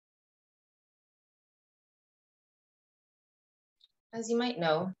As you might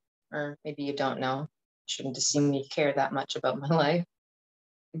know, or maybe you don't know, shouldn't assume you care that much about my life,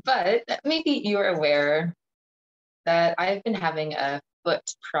 but maybe you're aware that I've been having a foot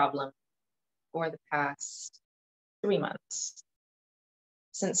problem for the past 3 months.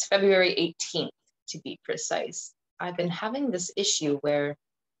 Since February 18th, to be precise, I've been having this issue where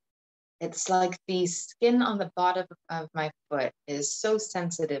it's like the skin on the bottom of my foot is so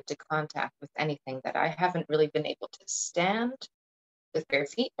sensitive to contact with anything that I haven't really been able to stand with bare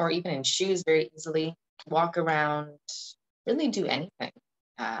feet or even in shoes very easily, walk around, really do anything.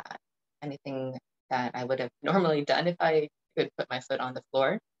 Uh, Anything that I would have normally done if I could put my foot on the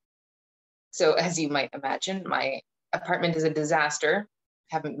floor. So as you might imagine, my apartment is a disaster.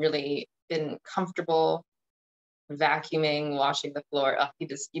 Haven't really been comfortable vacuuming, washing the floor. Oh,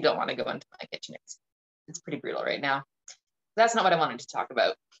 you don't want to go into my kitchen. It's pretty brutal right now. That's not what I wanted to talk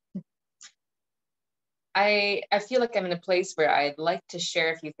about. I feel like I'm in a place where I'd like to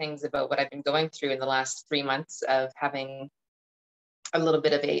share a few things about what I've been going through in the last 3 months of having a little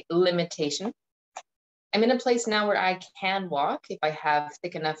bit of a limitation. I'm in a place now where I can walk if I have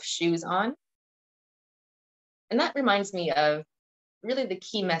thick enough shoes on. And that reminds me of really the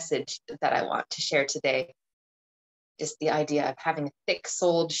key message that I want to share today. Just the idea of having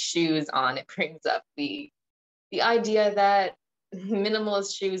thick-soled shoes on. It brings up the idea that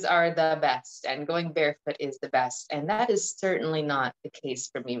minimalist shoes are the best and going barefoot is the best. And that is certainly not the case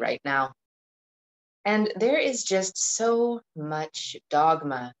for me right now. And there is just so much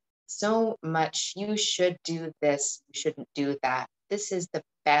dogma, so much you should do this, you shouldn't do that. This is the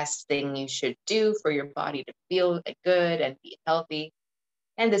best thing you should do for your body to feel good and be healthy.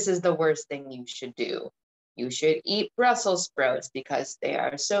 And this is the worst thing you should do. You should eat Brussels sprouts because they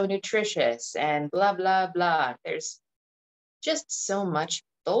are so nutritious and blah, blah, blah. There's just so much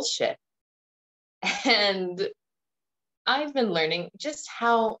bullshit. And I've been learning just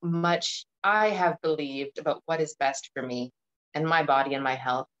how much I have believed about what is best for me and my body and my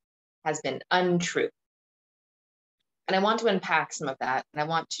health has been untrue. And I want to unpack some of that. And I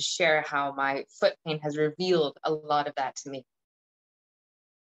want to share how my foot pain has revealed a lot of that to me.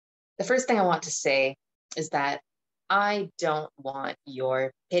 The first thing I want to say is that I don't want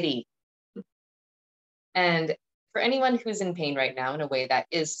your pity. And for anyone who's in pain right now in a way that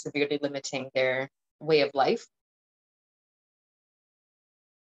is severely limiting their way of life,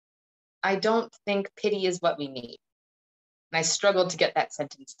 I don't think pity is what we need. And I struggled to get that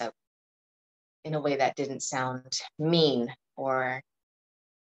sentence out in a way that didn't sound mean or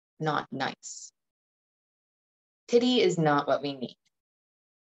not nice. Pity is not what we need.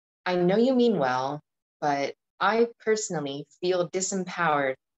 I know you mean well, but I personally feel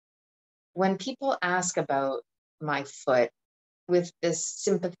disempowered when people ask about my foot with this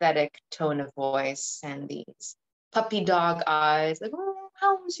sympathetic tone of voice and these puppy dog eyes, like, oh,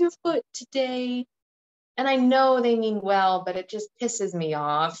 how was your foot today? And I know they mean well, but it just pisses me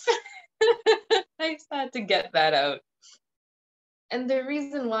off. I just had to get that out. And the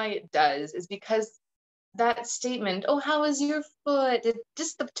reason why it does is because that statement, oh, how is your foot? It's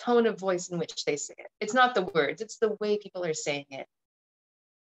just the tone of voice in which they say it. It's not the words, it's the way people are saying it.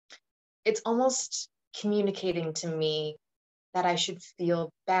 It's almost communicating to me that I should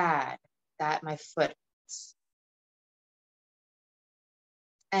feel bad that my foot hurts.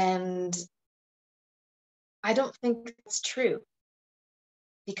 And I don't think that's true.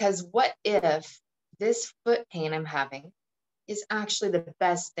 Because what if this foot pain I'm having is actually the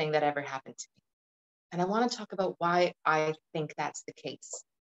best thing that ever happened to me? And I want to talk about why I think that's the case.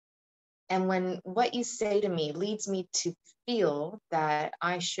 And when what you say to me leads me to feel that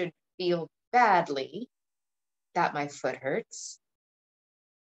I should feel badly that my foot hurts,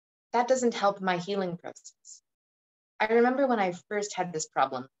 that doesn't help my healing process. I remember when I first had this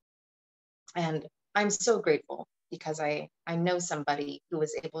problem, and I'm so grateful because I know somebody who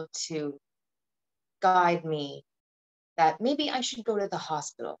was able to guide me that maybe I should go to the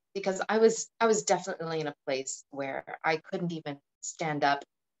hospital, because I was definitely in a place where I couldn't even stand up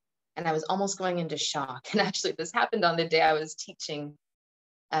and I was almost going into shock. And actually this happened on the day I was teaching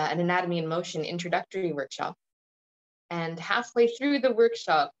an anatomy in motion introductory workshop. And halfway through the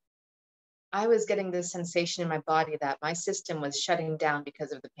workshop, I was getting this sensation in my body that my system was shutting down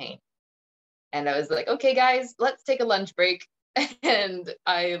because of the pain. And I was like, okay, guys, let's take a lunch break. And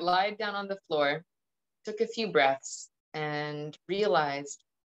I lied down on the floor, took a few breaths, and realized,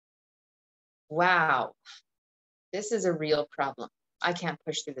 wow, this is a real problem. I can't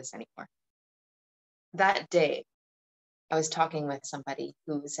push through this anymore. That day, I was talking with somebody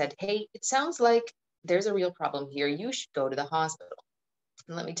who said, hey, it sounds like there's a real problem here. You should go to the hospital.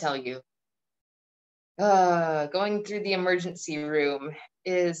 And let me tell you, Going through the emergency room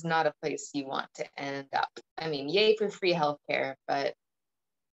is not a place you want to end up. I mean, yay for free healthcare, but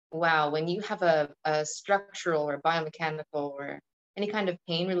wow, when you have a structural or biomechanical or any kind of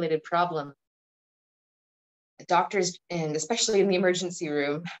pain related problem, doctors, and especially in the emergency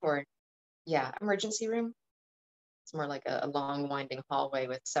room, or yeah, emergency room, it's more like a long winding hallway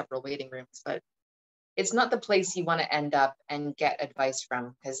with several waiting rooms, but it's not the place you want to end up and get advice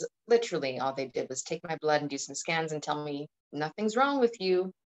from, because literally all they did was take my blood and do some scans and tell me nothing's wrong with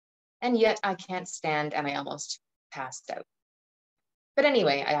you. And yet I can't stand and I almost passed out. But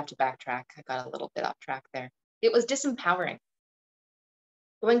anyway, I have to backtrack. I got a little bit off track there. It was disempowering.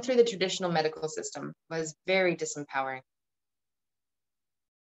 Going through the traditional medical system was very disempowering.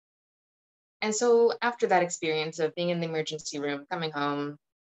 And so after that experience of being in the emergency room, coming home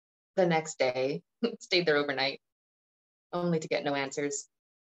the next day, stayed there overnight, only to get no answers.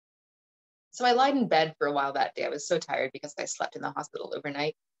 So I lied in bed for a while that day. I was so tired because I slept in the hospital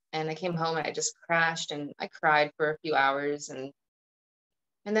overnight. And I came home and I just crashed and I cried for a few hours and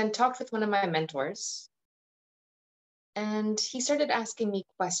then talked with one of my mentors. And he started asking me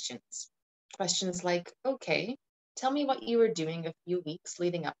questions. Questions like, okay, tell me what you were doing a few weeks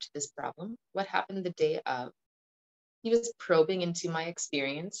leading up to this problem. What happened the day of? He was probing into my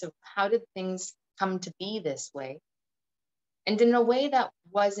experience of how did things come to be this way? And in a way that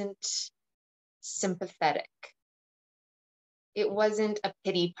wasn't sympathetic. It wasn't a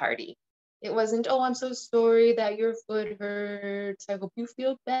pity party. It wasn't, oh, I'm so sorry that your foot hurts. I hope you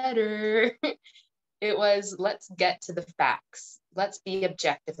feel better. It was, let's get to the facts. Let's be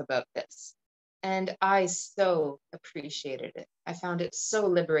objective about this. And I so appreciated it. I found it so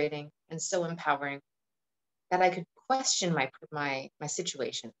liberating and so empowering that I could question my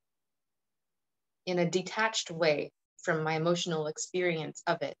situation in a detached way from my emotional experience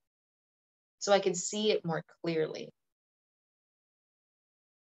of it, so I could see it more clearly.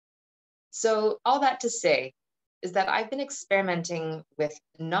 So all that to say is that I've been experimenting with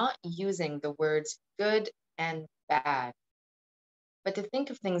not using the words good and bad, but to think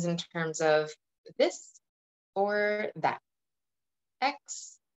of things in terms of this or that,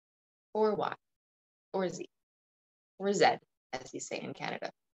 X or Y, or Z, or Z, as we say in Canada.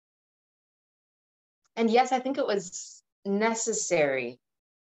 And yes, I think it was necessary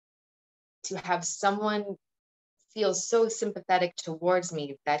to have someone feel so sympathetic towards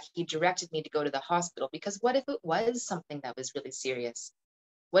me that he directed me to go to the hospital, because what if it was something that was really serious?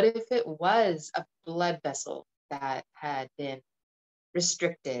 What if it was a blood vessel that had been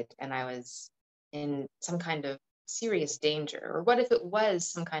restricted and I was in some kind of serious danger? Or what if it was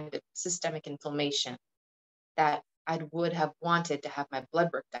some kind of systemic inflammation that I would have wanted to have my blood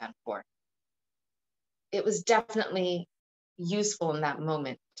work done for? It was definitely useful in that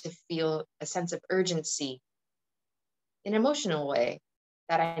moment to feel a sense of urgency, an emotional way,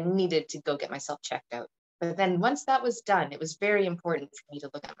 that I needed to go get myself checked out. But then once that was done, it was very important for me to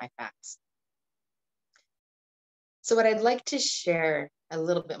look at my facts. So what I'd like to share a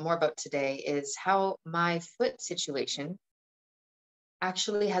little bit more about today is how my foot situation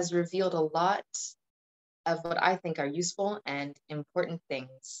actually has revealed a lot of what I think are useful and important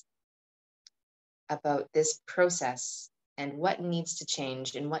things about this process and what needs to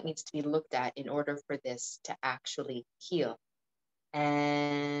change and what needs to be looked at in order for this to actually heal.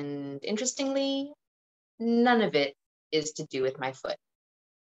 And interestingly, none of it is to do with my foot.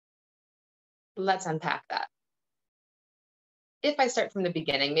 Let's unpack that. If I start from the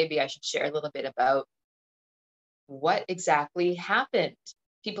beginning, maybe I should share a little bit about what exactly happened.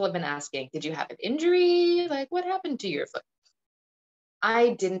 People have been asking, did you have an injury? Like, what happened to your foot? I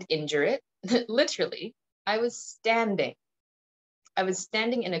didn't injure it. Literally, I was standing. I was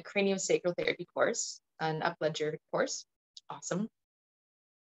standing in a craniosacral therapy course, an up-ledger course. Awesome.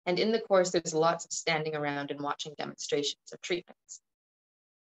 And in the course, there's lots of standing around and watching demonstrations of treatments.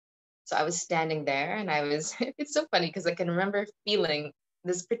 So I was standing there and I was, it's so funny because I can remember feeling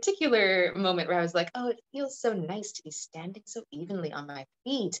this particular moment where I was like, oh, it feels so nice to be standing so evenly on my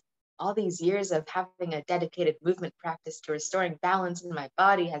feet. All these years of having a dedicated movement practice to restoring balance in my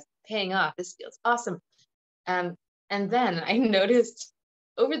body has been paying off. This feels awesome. And then I noticed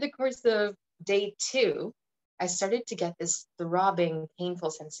over the course of day 2, I started to get this throbbing,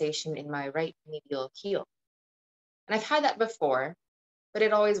 painful sensation in my right medial heel. And I've had that before, but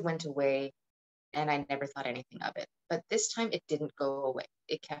it always went away and I never thought anything of it. But this time it didn't go away.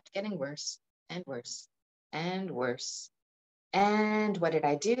 It kept getting worse and worse and worse. And what did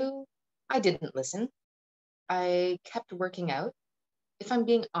I do? I didn't listen. I kept working out. If I'm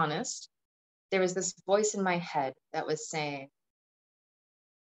being honest, there was this voice in my head that was saying,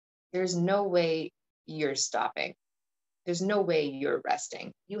 there's no way you're stopping. There's no way you're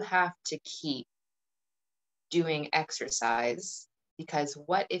resting. You have to keep doing exercise, because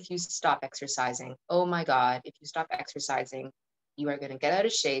what if you stop exercising? Oh my God, if you stop exercising, you are going to get out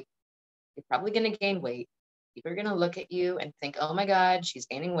of shape. You're probably going to gain weight. People are going to look at you and think, oh my God, she's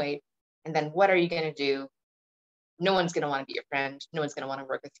gaining weight. And then what are you going to do? No one's going to want to be your friend. No one's going to want to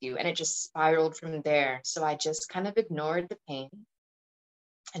work with you. And it just spiraled from there. So I just kind of ignored the pain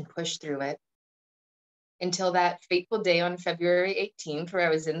and pushed through it until that fateful day on February 18th, where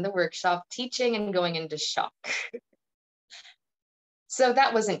I was in the workshop teaching and going into shock. So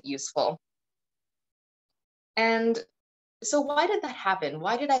that wasn't useful. And so why did that happen?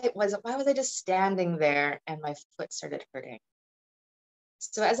 Why was I just standing there and my foot started hurting?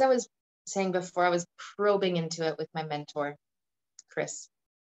 So as I was saying before, I was probing into it with my mentor, Chris.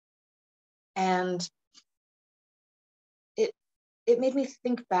 And it made me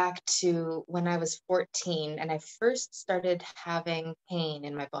think back to when I was 14 and I first started having pain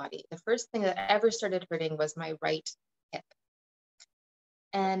in my body. The first thing that ever started hurting was my right hip.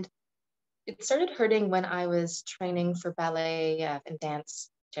 And it started hurting when I was training for ballet and dance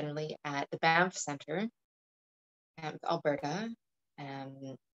generally at the Banff Center in Alberta.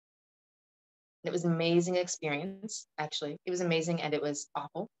 It was an amazing experience, actually. It was amazing and it was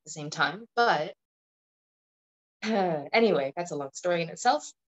awful at the same time. But anyway, that's a long story in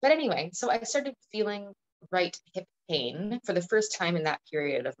itself. But anyway, so I started feeling right hip pain for the first time in that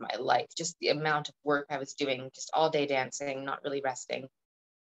period of my life. Just the amount of work I was doing, just all day dancing, not really resting.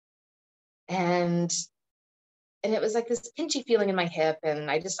 And it was like this pinchy feeling in my hip,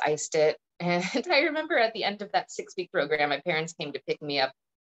 and I just iced it. And I remember at the end of that 6-week program, my parents came to pick me up.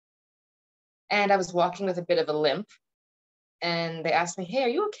 And I was walking with a bit of a limp. And they asked me, hey, are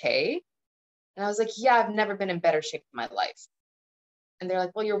you okay? And I was like, yeah, I've never been in better shape in my life. And they're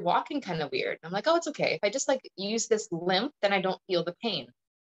like, well, you're walking kind of weird. And I'm like, oh, it's okay. If I just like use this limp, then I don't feel the pain.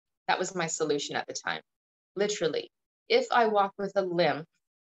 That was my solution at the time. Literally, if I walk with a limp,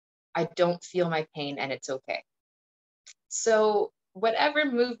 I don't feel my pain and it's okay. So whatever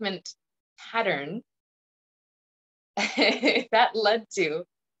movement pattern that led to,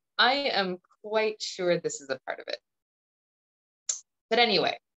 I am quite sure this is a part of it. But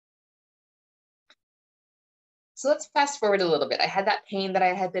anyway, so let's fast forward a little bit. I had that pain that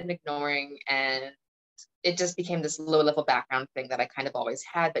I had been ignoring, and it just became this low-level background thing that I kind of always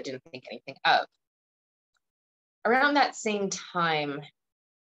had but didn't think anything of. Around that same time,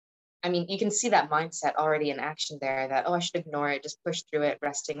 I mean, you can see that mindset already in action there, that, oh, I should ignore it, just push through it,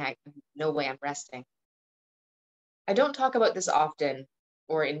 resting. No way I'm resting. I don't talk about this often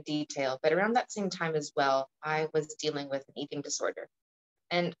or in detail, but around that same time as well, I was dealing with an eating disorder.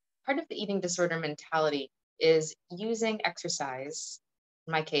 And part of the eating disorder mentality is using exercise.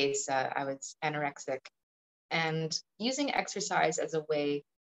 In my case, I was anorexic, and using exercise as a way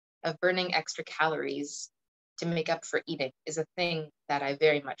of burning extra calories to make up for eating is a thing that I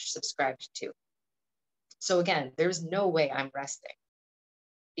very much subscribed to. So again, there's no way I'm resting,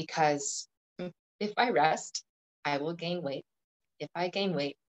 because if I rest, I will gain weight. If I gain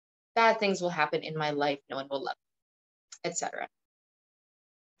weight, bad things will happen in my life. No one will love me, etc.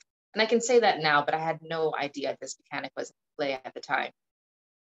 And I can say that now, but I had no idea this mechanic was in play at the time.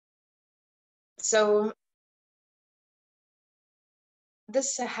 So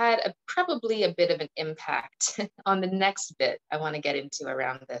this had probably a bit of an impact on the next bit I want to get into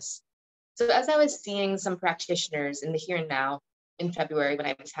around this. So as I was seeing some practitioners in the here and now in February when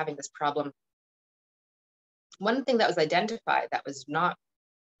I was having this problem, one thing that was identified that was not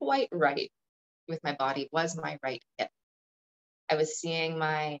quite right with my body was my right hip. I was seeing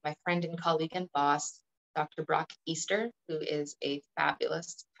my friend and colleague and boss, Dr. Brock Easter, who is a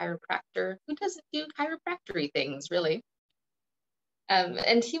fabulous chiropractor who doesn't do chiropractic things, really.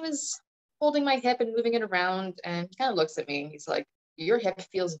 And he was holding my hip and moving it around, and he kind of looks at me and he's like, your hip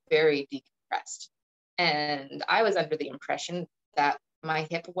feels very decompressed. And I was under the impression that my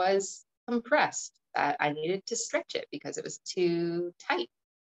hip was compressed, that I needed to stretch it because it was too tight.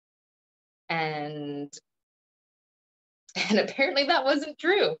 And apparently that wasn't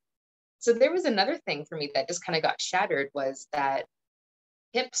true. So there was another thing for me that just kind of got shattered, was that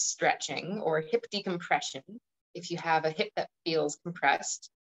hip stretching or hip decompression. If you have a hip that feels compressed,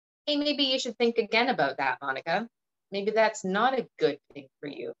 hey, maybe you should think again about that, Monica. Maybe that's not a good thing for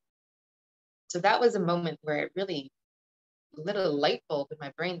you. So that was a moment where it really lit a light bulb in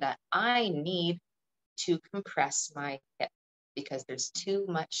my brain that I need to compress my hip because there's too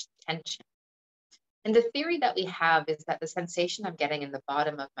much tension. And the theory that we have is that the sensation I'm getting in the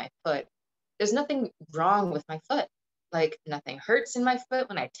bottom of my foot, there's nothing wrong with my foot. Like nothing hurts in my foot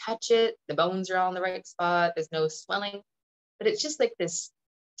when I touch it. The bones are all in the right spot. There's no swelling, but it's just like this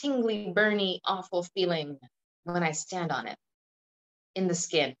tingly, burny, awful feeling when I stand on it in the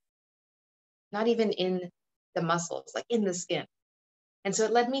skin, not even in the muscles, like in the skin. And so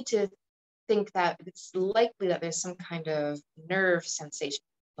it led me to think that it's likely that there's some kind of nerve sensation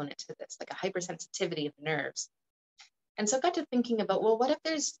component to this, like a hypersensitivity of the nerves. And so I got to thinking about, well, what if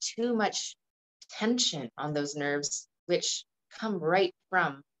there's too much tension on those nerves, which come right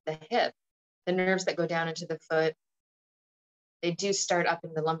from the hip? The nerves that go down into the foot, they do start up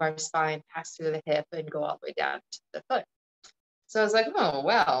in the lumbar spine, pass through the hip, and go all the way down to the foot. So I was like, oh,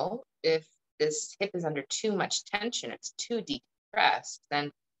 well, if this hip is under too much tension, it's too decompressed,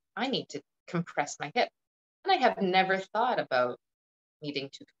 then I need to compress my hip. And I have never thought about needing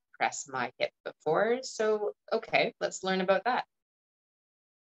to compress my hip before. So, okay, let's learn about that.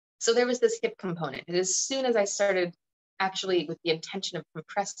 So there was this hip component. And as soon as I started actually with the intention of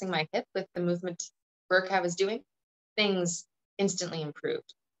compressing my hip with the movement work I was doing, things instantly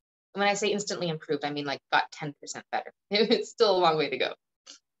improved. When I say instantly improved, I mean like got 10% better. It's still a long way to go.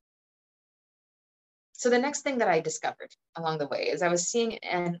 So the next thing that I discovered along the way is I was seeing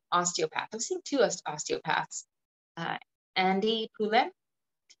an osteopath. I was seeing two osteopaths, Andy Poulin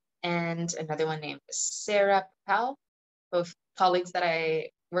and another one named Sarah Powell, both colleagues that I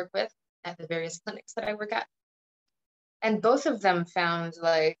work with at the various clinics that I work at. And both of them found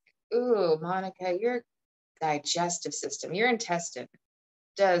like, ooh, Monica, your digestive system, your intestine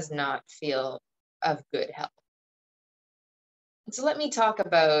does not feel of good health. And so let me talk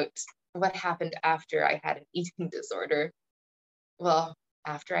about what happened after I had an eating disorder. Well,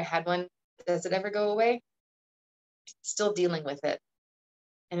 after I had one, does it ever go away? Still dealing with it.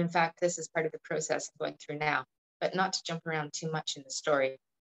 And in fact, this is part of the process I'm going through now, but not to jump around too much in the story.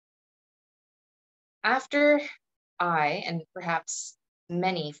 After I, and perhaps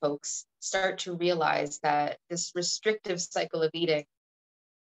many folks, start to realize that this restrictive cycle of eating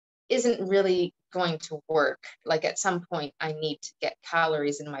isn't really going to work. Like at some point, I need to get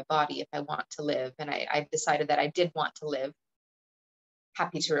calories in my body if I want to live. And I decided that I did want to live.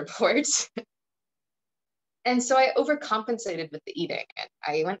 Happy to report. And so I overcompensated with the eating. And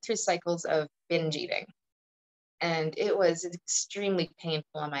I went through cycles of binge eating. And it was extremely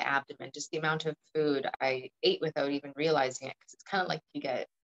painful on my abdomen, just the amount of food I ate without even realizing it. Because it's kind of like you get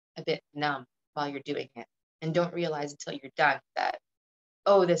a bit numb while you're doing it and don't realize until you're done that,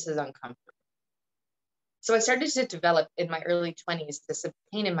 oh, this is uncomfortable. So I started to develop in my early 20s this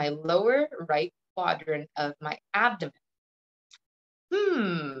pain in my lower right quadrant of my abdomen.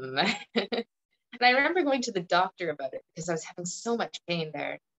 And I remember going to the doctor about it because I was having so much pain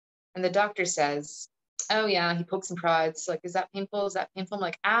there. And the doctor says, oh yeah, he pokes and prods. Like, is that painful? Is that painful? I'm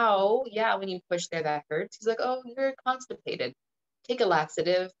like, ow, yeah, when you push there, that hurts. He's like, oh, you're constipated. Take a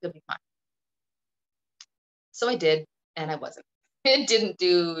laxative, you'll be fine. So I did, and I wasn't. It didn't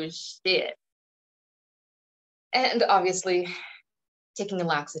do shit. And obviously, taking a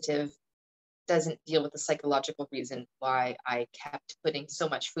laxative doesn't deal with the psychological reason why I kept putting so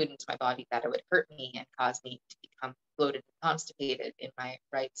much food into my body that it would hurt me and cause me to become bloated and constipated in my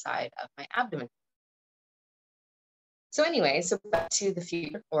right side of my abdomen. So anyway, so back to the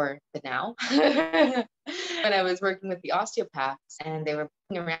future or the now. When I was working with the osteopaths and they were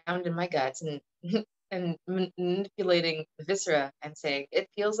putting around in my guts and manipulating the viscera and saying, it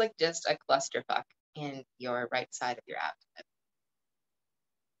feels like just a clusterfuck in your right side of your abdomen.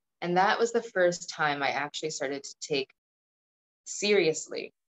 And that was the first time I actually started to take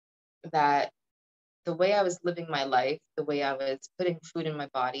seriously that the way I was living my life, the way I was putting food in my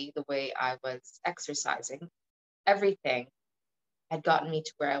body, the way I was exercising, everything had gotten me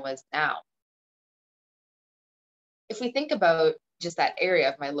to where I was now. If we think about just that area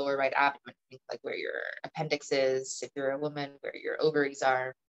of my lower right abdomen, think like where your appendix is, if you're a woman, where your ovaries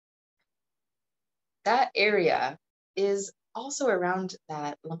are, that area is also around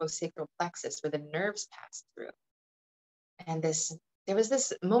that lumbosacral plexus where the nerves pass through. And there was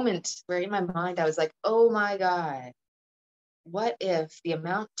this moment where in my mind, I was like, oh my God, what if the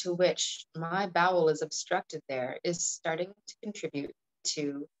amount to which my bowel is obstructed there is starting to contribute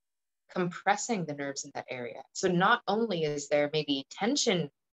to compressing the nerves in that area? So not only is there maybe tension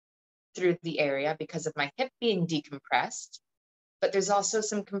through the area because of my hip being decompressed, but there's also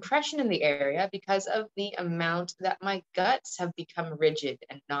some compression in the area because of the amount that my guts have become rigid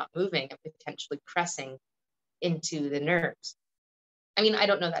and not moving and potentially pressing into the nerves. I mean, I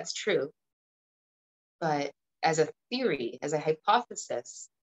don't know that's true, but as a theory, as a hypothesis,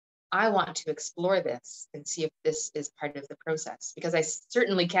 I want to explore this and see if this is part of the process, because I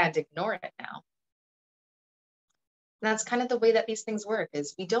certainly can't ignore it now. And that's kind of the way that these things work,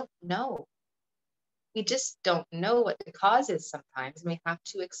 is we don't know. We just don't know what the cause is sometimes, and we have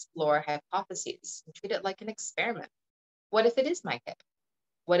to explore hypotheses and treat it like an experiment. What if it is my hip?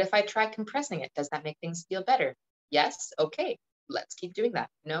 What if I try compressing it? Does that make things feel better? Yes, okay, let's keep doing that.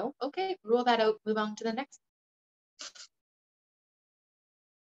 No, okay, rule that out, move on to the next.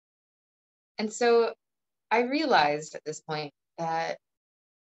 And so I realized at this point that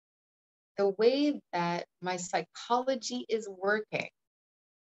the way that my psychology is working,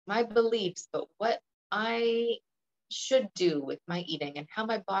 my beliefs, but what I should do with my eating and how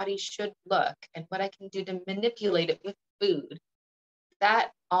my body should look and what I can do to manipulate it with food,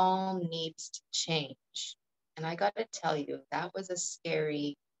 that all needs to change. And I got to tell you, that was a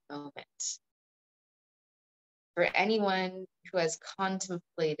scary moment. For anyone who has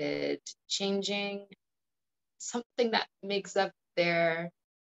contemplated changing something that makes up their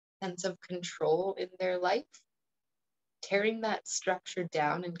sense of control in their life, tearing that structure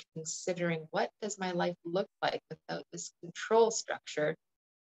down and considering, what does my life look like without this control structure?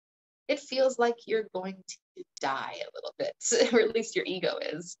 It feels like you're going to die a little bit, or at least your ego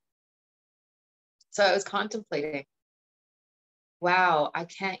is. So I was contemplating, wow, I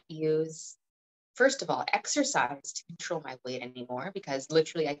can't use, first of all, exercise to control my weight anymore, because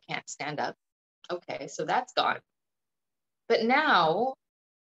literally I can't stand up. Okay, so that's gone. But now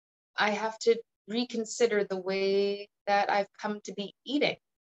I have to reconsider the way that I've come to be eating.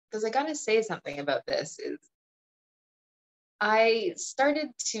 Because I got to say something about this, is I started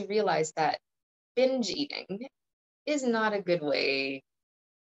to realize that binge eating is not a good way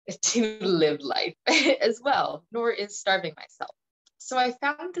to live life as well, nor is starving myself. So I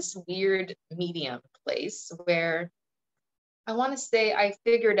found this weird medium place where I want to say I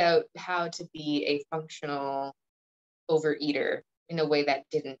figured out how to be a functional overeater in a way that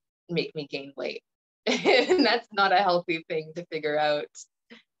didn't make me gain weight. And that's not a healthy thing to figure out.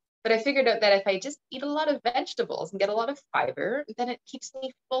 But I figured out that if I just eat a lot of vegetables and get a lot of fiber, then it keeps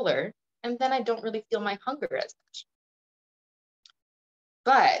me fuller, and then I don't really feel my hunger as much.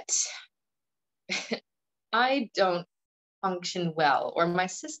 But I don't function well, or my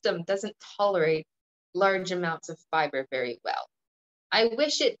system doesn't tolerate large amounts of fiber very well. I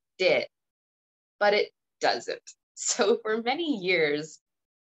wish it did, but it doesn't. So for many years,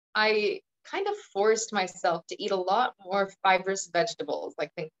 I kind of forced myself to eat a lot more fibrous vegetables,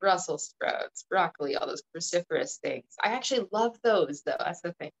 like think Brussels sprouts, broccoli, all those cruciferous things. I actually love those, though. That's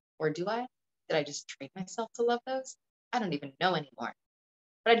the thing. Or do I? Did I just train myself to love those? I don't even know anymore.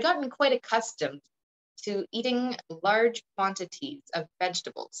 But I'd gotten quite accustomed to eating large quantities of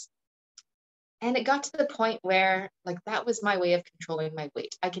vegetables. And it got to the point where, like, that was my way of controlling my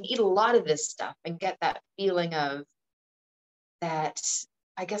weight. I can eat a lot of this stuff and get that feeling of that.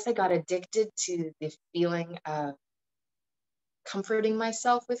 I guess I got addicted to the feeling of comforting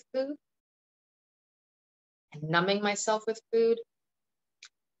myself with food and numbing myself with food.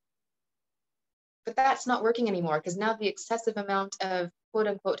 But that's not working anymore, because now the excessive amount of quote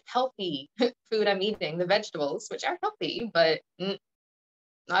unquote healthy food I'm eating, the vegetables, which are healthy, but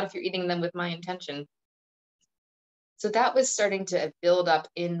not if you're eating them with my intention. So that was starting to build up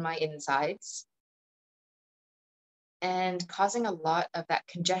in my insides and causing a lot of that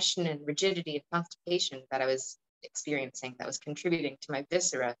congestion and rigidity and constipation that I was experiencing, that was contributing to my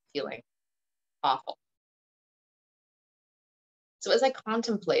viscera feeling awful. So as I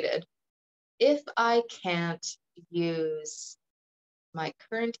contemplated, if I can't use my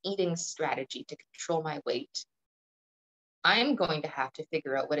current eating strategy to control my weight, I'm going to have to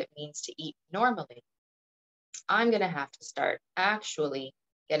figure out what it means to eat normally. I'm going to have to start actually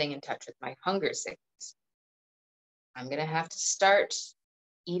getting in touch with my hunger signals. I'm going to have to start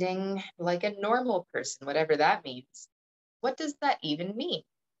eating like a normal person, whatever that means. What does that even mean?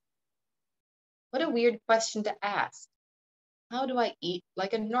 What a weird question to ask. How do I eat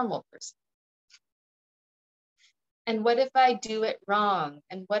like a normal person? And what if I do it wrong?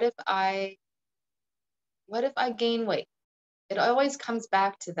 And what if I gain weight? It always comes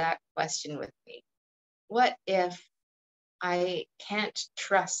back to that question with me. What if I can't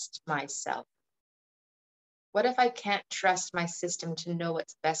trust myself? What if I can't trust my system to know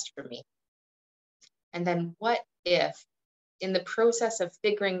what's best for me? And then what if, in the process of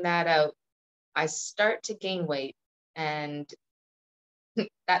figuring that out, I start to gain weight, and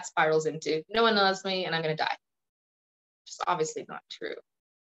that spirals into no one loves me and I'm going to die? Which is obviously not true.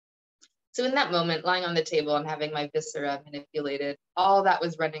 So in that moment, lying on the table and having my viscera manipulated, all that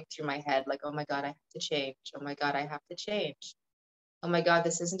was running through my head, like, oh my God, I have to change. Oh my God, I have to change. Oh my God,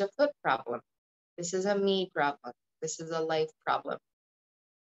 this isn't a foot problem. This is a me problem. This is a life problem.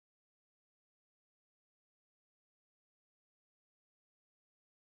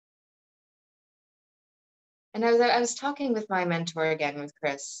 And I was talking with my mentor again, with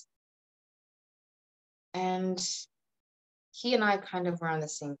Chris, and he and I kind of were on the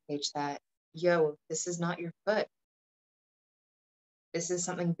same page that, yo, this is not your foot. This is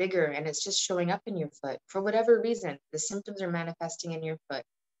something bigger, and it's just showing up in your foot. For whatever reason, the symptoms are manifesting in your foot.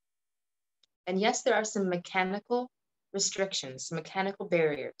 And yes, there are some mechanical restrictions, some mechanical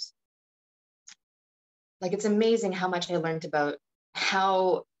barriers. Like, it's amazing how much I learned about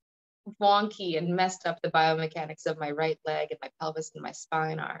how wonky and messed up the biomechanics of my right leg and my pelvis and my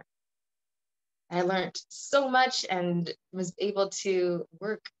spine are. I learned so much and was able to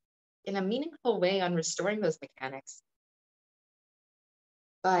work in a meaningful way on restoring those mechanics.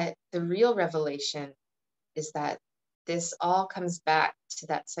 But the real revelation is that this all comes back to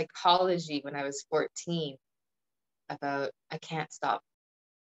that psychology when I was 14 about I can't stop,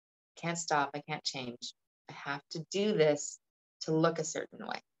 I can't change. I have to do this to look a certain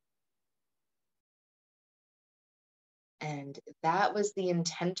way. And that was the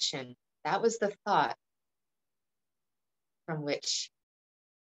intention, that was the thought from which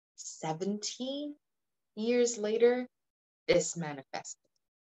 17 years later, this manifested.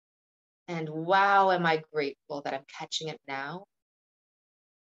 And wow, am I grateful that I'm catching it now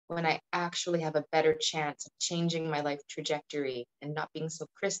when I actually have a better chance of changing my life trajectory and not being so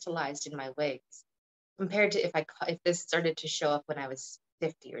crystallized in my ways, compared to if this started to show up when I was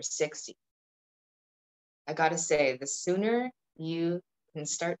 50 or 60. I gotta say, the sooner you can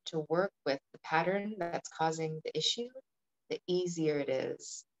start to work with the pattern that's causing the issue, the easier it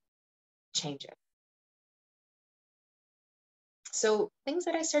is to change it. So things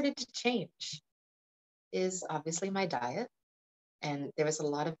that I started to change is obviously my diet. And there was a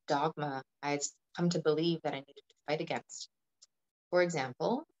lot of dogma I had come to believe that I needed to fight against. For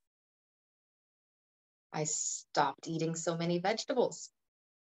example, I stopped eating so many vegetables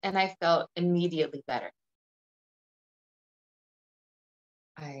and I felt immediately better.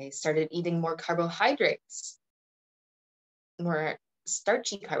 I started eating more carbohydrates, more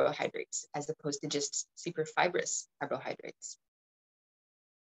starchy carbohydrates, as opposed to just super fibrous carbohydrates.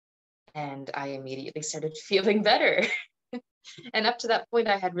 And I immediately started feeling better. And up to that point,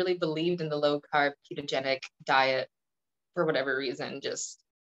 I had really believed in the low carb ketogenic diet for whatever reason. Just,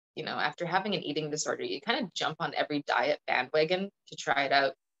 after having an eating disorder, you kind of jump on every diet bandwagon to try it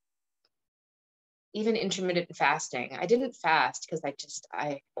out. Even intermittent fasting. I didn't fast because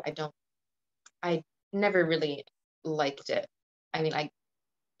I never really liked it. I mean, I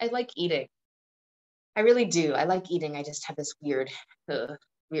like eating. I really do. I like eating. I just have this weird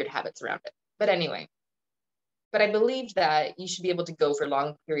habits around it. But anyway, but I believe that you should be able to go for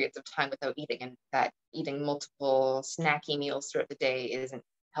long periods of time without eating, and that eating multiple snacky meals throughout the day isn't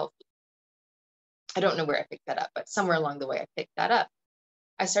healthy. I don't know where I picked that up, but somewhere along the way I picked that up.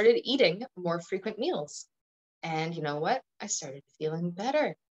 I started eating more frequent meals. And you know what? I started feeling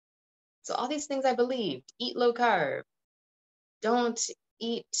better. So all these things I believed: eat low carb, don't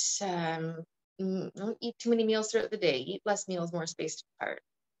eat too many meals throughout the day, eat less meals more spaced apart,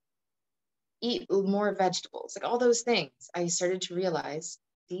 eat more vegetables, like all those things. I started to realize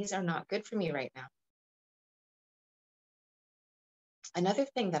these are not good for me right now. Another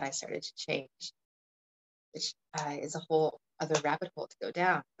thing that I started to change, which is a whole other rabbit hole to go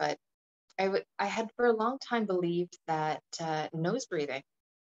down, but I had for a long time believed that nose breathing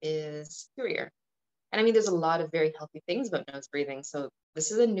is superior. And I mean, there's a lot of very healthy things about nose breathing, so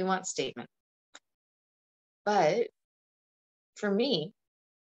this is a nuanced statement. But for me,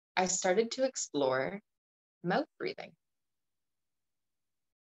 I started to explore mouth breathing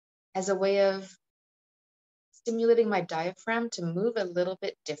as a way of stimulating my diaphragm to move a little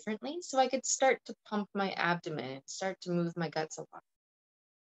bit differently so I could start to pump my abdomen and start to move my guts a lot.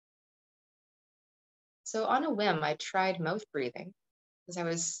 So on a whim, I tried mouth breathing because I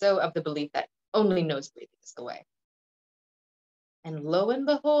was so of the belief that only nose breathing is the way. And lo and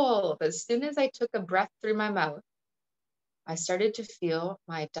behold, as soon as I took a breath through my mouth, I started to feel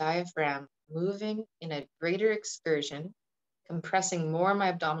my diaphragm moving in a greater excursion, compressing more of my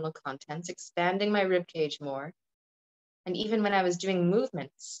abdominal contents, expanding my rib cage more. And even when I was doing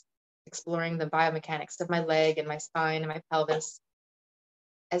movements, exploring the biomechanics of my leg and my spine and my pelvis,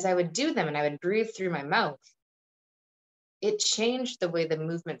 as I would do them and I would breathe through my mouth, it changed the way the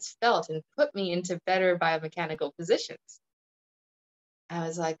movements felt and put me into better biomechanical positions. I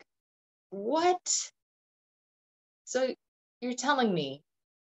was like, what? So you're telling me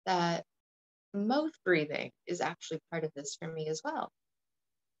that mouth breathing is actually part of this for me as well.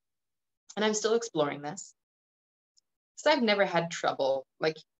 And I'm still exploring this. So I've never had trouble.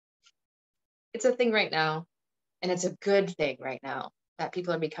 Like, it's a thing right now, and it's a good thing right now that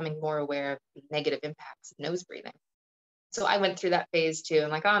people are becoming more aware of the negative impacts of nose breathing. So I went through that phase too. I'm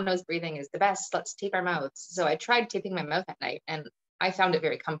like, oh, nose breathing is the best. Let's tape our mouths. So I tried taping my mouth at night, and I found it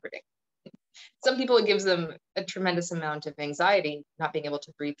very comforting. Some people, it gives them a tremendous amount of anxiety, not being able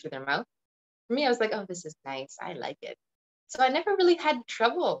to breathe through their mouth. For me, I was like, oh, this is nice. I like it. So I never really had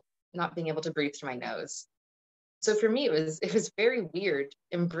trouble not being able to breathe through my nose. So for me, it was very weird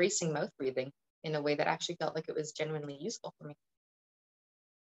embracing mouth breathing in a way that actually felt like it was genuinely useful for me.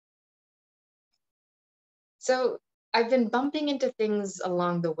 So I've been bumping into things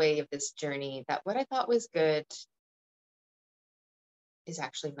along the way of this journey that what I thought was good is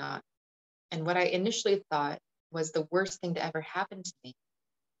actually not. And what I initially thought was the worst thing to ever happen to me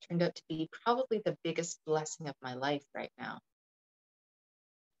turned out to be probably the biggest blessing of my life right now.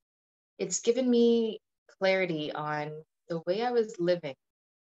 It's given me clarity on the way I was living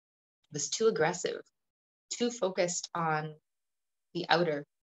was too aggressive, too focused on the outer,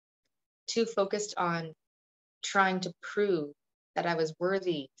 too focused on trying to prove that I was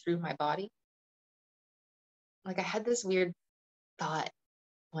worthy through my body. Like I had this weird thought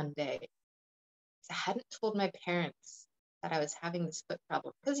one day. I hadn't told my parents that I was having this foot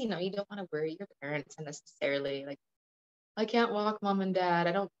problem because you don't want to worry your parents unnecessarily. Like, I can't walk, mom and dad.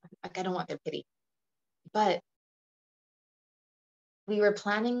 I don't want their pity. But we were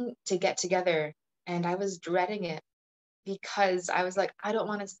planning to get together and I was dreading it because I was like, I don't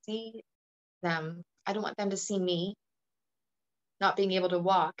want to see them. I don't want them to see me not being able to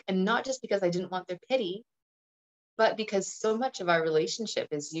walk. And not just because I didn't want their pity, but because so much of our relationship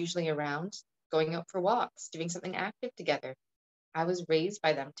is usually around going out for walks, doing something active together. I was raised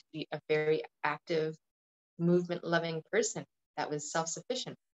by them to be a very active, movement-loving person that was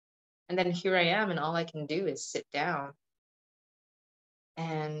self-sufficient. And then here I am, and all I can do is sit down.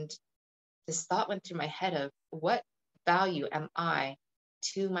 And this thought went through my head of what value am I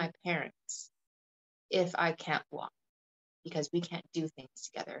to my parents if I can't walk? Because we can't do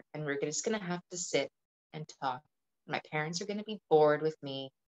things together, and we're just going to have to sit and talk. My parents are going to be bored with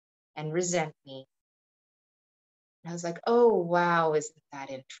me and resent me. And I was like, oh, wow, isn't that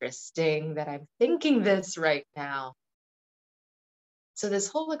interesting that I'm thinking this right now? So this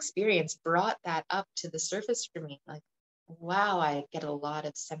whole experience brought that up to the surface for me. Like, wow, I get a lot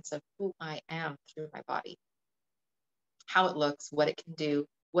of sense of who I am through my body, how it looks, what it can do,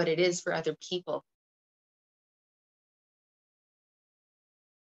 what it is for other people.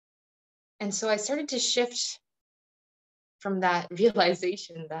 And so I started to shift from that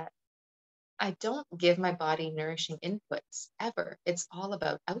realization that I don't give my body nourishing inputs ever. It's all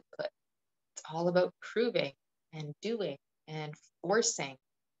about output. It's all about proving and doing and forcing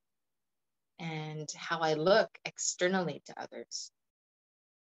and how I look externally to others.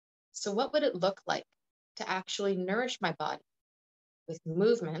 So what would it look like to actually nourish my body with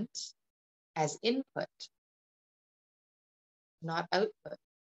movement as input, not output,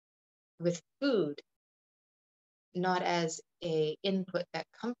 with food, not as a input that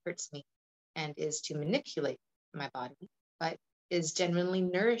comforts me and is to manipulate my body, but is genuinely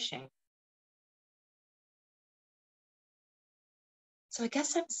nourishing. So I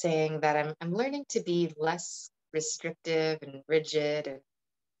guess I'm saying that I'm learning to be less restrictive and rigid and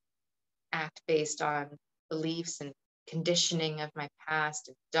act based on beliefs and conditioning of my past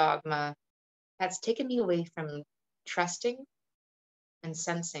and dogma. That's taken me away from trusting and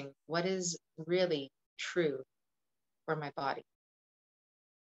sensing what is really true for my body.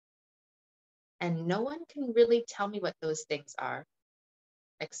 And no one can really tell me what those things are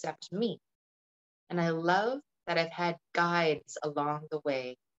except me. And I love that I've had guides along the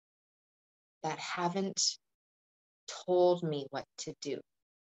way that haven't told me what to do.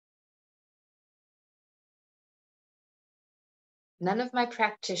 None of my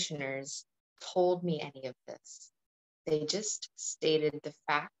practitioners told me any of this. They just stated the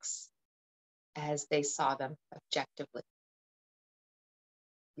facts as they saw them objectively.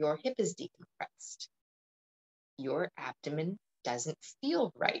 Your hip is decompressed. Your abdomen doesn't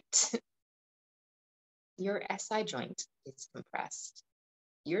feel right. Your SI joint is compressed.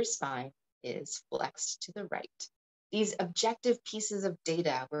 Your spine is flexed to the right. These objective pieces of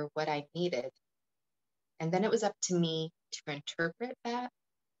data were what I needed. And then it was up to me to interpret that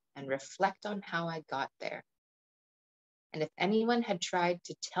and reflect on how I got there. And if anyone had tried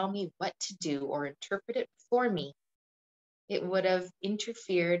to tell me what to do or interpret it for me, it would have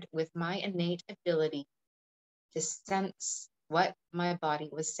interfered with my innate ability to sense what my body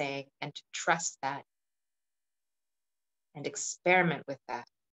was saying and to trust that and experiment with that.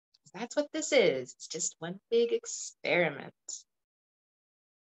 That's what this is. It's just one big experiment.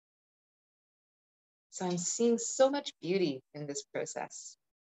 So I'm seeing so much beauty in this process.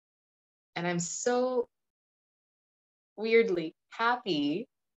 And I'm so weirdly happy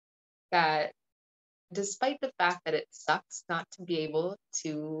that despite the fact that it sucks not to be able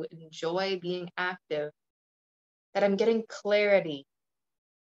to enjoy being active, that I'm getting clarity.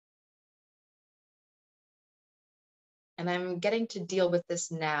 And I'm getting to deal with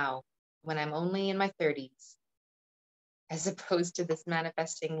this now when I'm only in my 30s, as opposed to this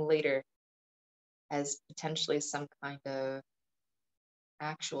manifesting later as potentially some kind of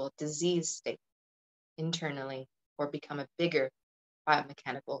actual disease state internally or become a bigger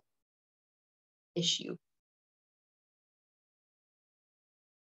biomechanical issue.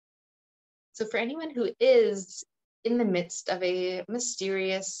 So for anyone who is in the midst of a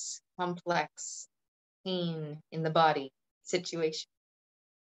mysterious, complex pain in the body situation,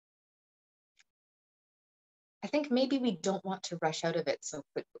 I think maybe we don't want to rush out of it so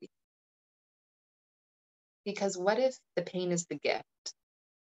quickly. Because what if the pain is the gift?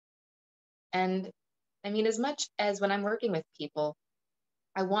 And I mean, as much as when I'm working with people,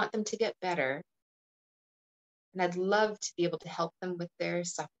 I want them to get better, and I'd love to be able to help them with their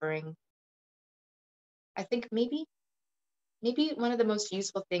suffering. I think maybe one of the most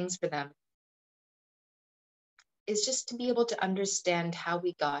useful things for them is just to be able to understand how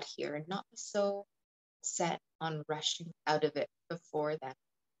we got here and not be so set on rushing out of it before then.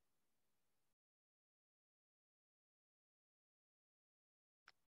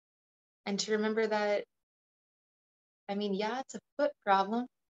 And to remember that, I mean, yeah, it's a foot problem,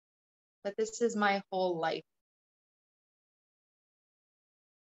 but this is my whole life.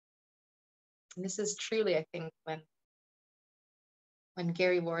 And this is truly, I think, when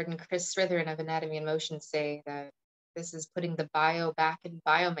Gary Ward and Chris Sritherren of Anatomy and Motion say that this is putting the bio back in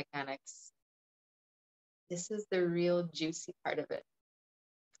biomechanics. This is the real juicy part of it.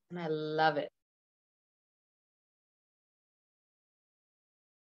 And I love it.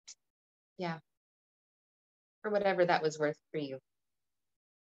 Yeah. For whatever that was worth for you.